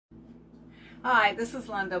Hi, this is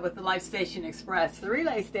Linda with the Life Station Express, the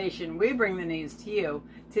relay station. We bring the news to you.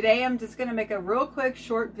 Today I'm just going to make a real quick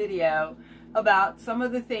short video about some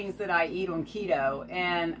of the things that I eat on keto,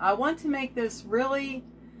 and I want to make this really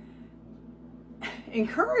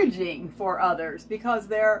encouraging for others because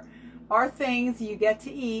there are things you get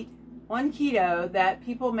to eat on keto that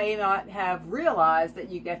people may not have realized that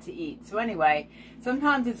you get to eat. So anyway,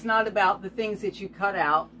 sometimes it's not about the things that you cut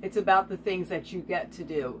out, it's about the things that you get to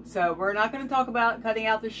do. So we're not going to talk about cutting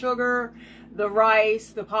out the sugar, the rice,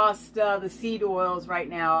 the pasta, the seed oils right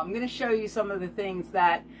now. I'm going to show you some of the things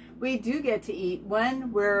that we do get to eat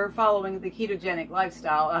when we're following the ketogenic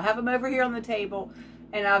lifestyle. I have them over here on the table,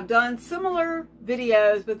 and I've done similar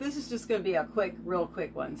videos, but this is just going to be a real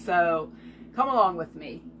quick one. So come along with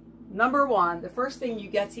me. Number one, the first thing you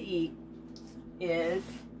get to eat is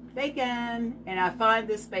bacon, and I find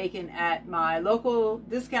this bacon at my local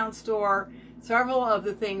discount store. Several of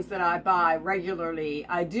the things that I buy regularly,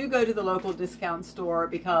 I do go to the local discount store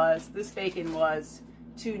because this bacon was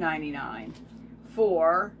 $2.99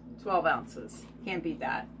 for 12 ounces. Can't beat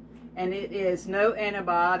that. And it is no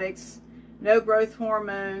antibiotics, no growth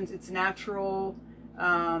hormones. It's natural,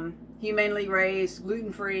 humanely raised,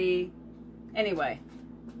 gluten-free. Anyway,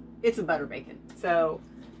 it's a butter bacon. So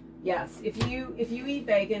yes, if you eat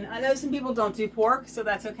bacon, I know some people don't do pork, so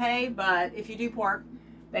that's okay, but if you do pork,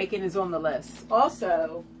 bacon is on the list.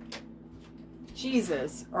 Also,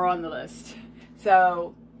 cheeses are on the list.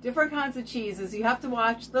 So different kinds of cheeses. You have to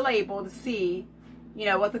watch the label to see, you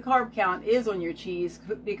know, what the carb count is on your cheese,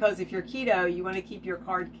 because if you're keto, you want to keep your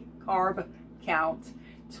carb count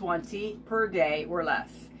 20 per day or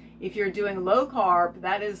less. If you're doing low carb,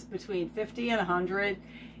 that is between 50 and 100,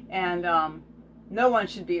 and no one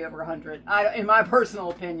should be over 100, in my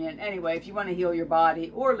personal opinion. Anyway, if you want to heal your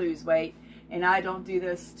body or lose weight, and I don't do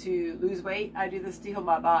this to lose weight, I do this to heal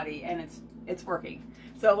my body, and it's working.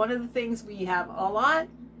 So one of the things we have a lot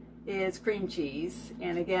is cream cheese,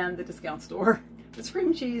 and again, the discount store. This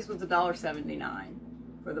cream cheese was $1.79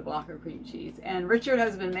 for the block of cream cheese, and Richard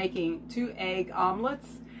has been making 2 egg omelets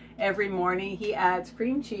every morning. He adds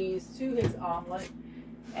cream cheese to his omelet,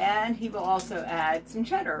 and he will also add some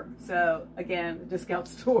cheddar. So again, the discount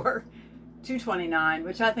store, $2.29,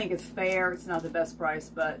 which I think is fair. It's not the best price,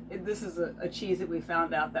 but this is a cheese that we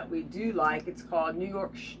found out that we do like. It's called New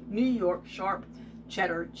York Sharp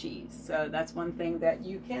Cheddar cheese. So that's one thing that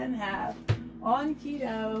you can have on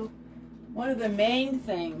keto. One of the main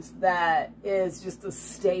things that is just a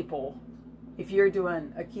staple if you're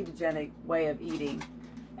doing a ketogenic way of eating,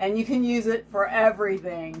 and you can use it for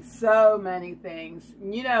everything, so many things.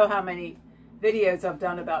 You know how many videos I've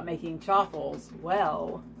done about making chaffles.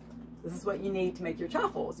 Well, this is what you need to make your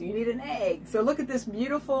chaffles. You need an egg. So look at this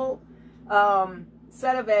beautiful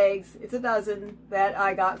set of eggs. It's a dozen that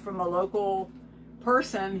I got from a local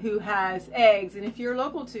person who has eggs. And if you're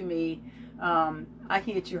local to me, I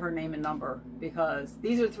can get you her name and number, because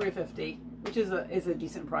these are $3.50, which is a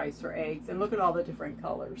decent price for eggs. And look at all the different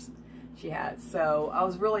colors she has. So I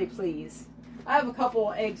was really pleased. I have a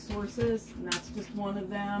couple egg sources, and that's just one of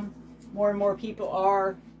them. More and more people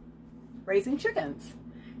are raising chickens.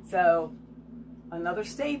 So another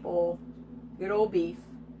staple, good old beef.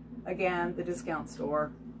 Again, the discount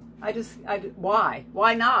store.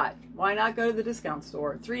 Why not? Why not go to the discount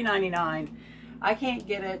store? $3.99. I can't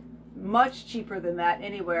get it much cheaper than that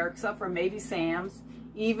anywhere, except for maybe Sam's.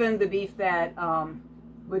 Even the beef that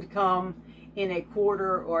would come in a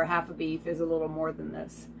quarter or half a beef is a little more than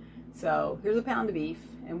this. So here's a pound of beef,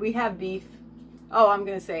 and we have beef, I'm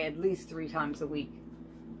going to say at least 3 times a week.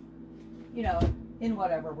 You know, in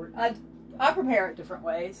whatever I prepare it different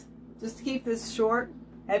ways. Just to keep this short,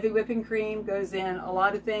 heavy whipping cream goes in a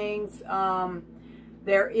lot of things.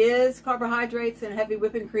 There is carbohydrates in heavy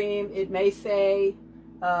whipping cream. It may say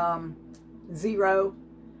 0,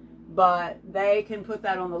 but they can put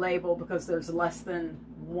that on the label because there's less than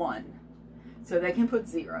 1. So they can put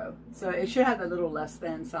 0. So it should have a little less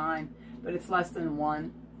than sign, but it's less than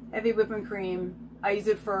 1. Heavy whipping cream, I use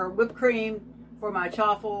it for whipped cream, for my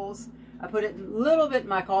chaffles. I put it a little bit in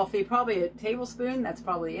my coffee, probably a tablespoon, that's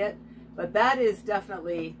probably it. But that is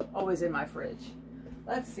definitely always in my fridge.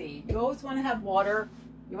 Let's see, you always want to have water.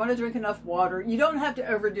 You want to drink enough water. You don't have to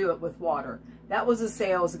overdo it with water. That was a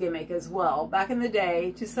sales gimmick as well back in the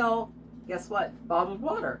day to sell, guess what, bottled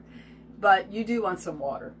water. But you do want some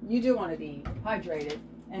water. You do want to be hydrated.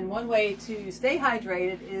 And one way to stay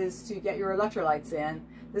hydrated is to get your electrolytes in.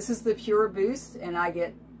 This is the Pure Boost, and I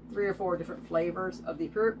get 3 or 4 different flavors of the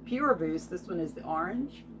Pure Boost. This one is the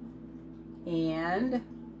orange. And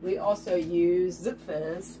we also use Zip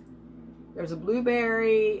Fizz. There's a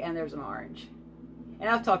blueberry and there's an orange. And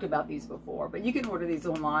I've talked about these before, but you can order these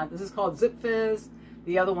online. This is called Zip Fizz.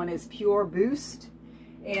 The other one is Pure Boost.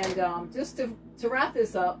 And just to wrap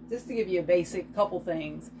this up, just to give you a basic couple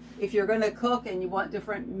things. If you're going to cook and you want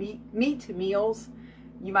different meat meals,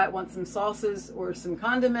 you might want some sauces or some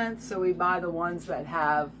condiments. So we buy the ones that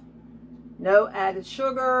have no added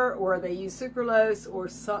sugar, or they use sucralose or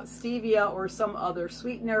stevia or some other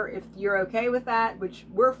sweetener. If you're okay with that, which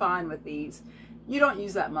we're fine with these, you don't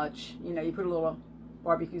use that much. You know, you put a little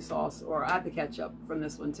barbecue sauce, or I have the ketchup from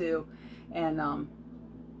this one too. And,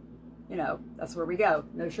 you know, that's where we go.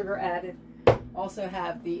 No sugar added. Also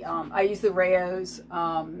have the, I use the Rayo's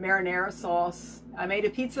marinara sauce. I made a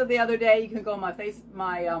pizza the other day. You can go on my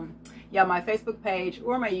my Facebook page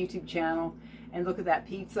or my YouTube channel and look at that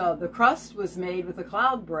pizza. The crust was made with a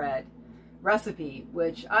cloud bread recipe,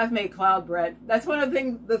 which I've made cloud bread. That's one of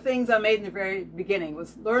the things I made in the very beginning,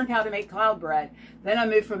 was learn how to make cloud bread. Then I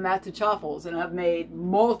moved from that to chaffles, and I've made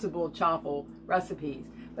multiple chaffle recipes.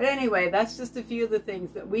 But anyway, that's just a few of the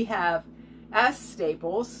things that we have as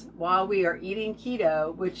staples while we are eating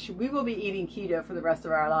keto, which we will be eating keto for the rest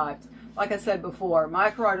of our lives. Like I said before, my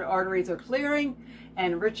carotid arteries are clearing,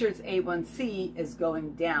 and Richard's A1C is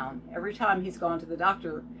going down. Every time he's gone to the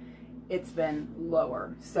doctor, it's been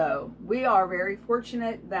lower. So we are very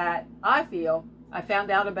fortunate that I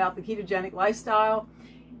found out about the ketogenic lifestyle.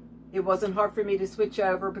 It wasn't hard for me to switch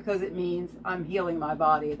over because it means I'm healing my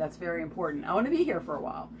body. That's very important. I want to be here for a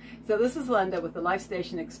while. So this is Linda with the Life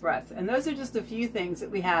Station Express. And those are just a few things that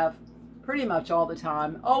we have pretty much all the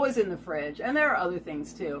time, always in the fridge. And there are other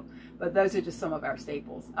things too, but those are just some of our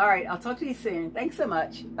staples. All right, I'll talk to you soon. Thanks so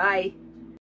much. Bye.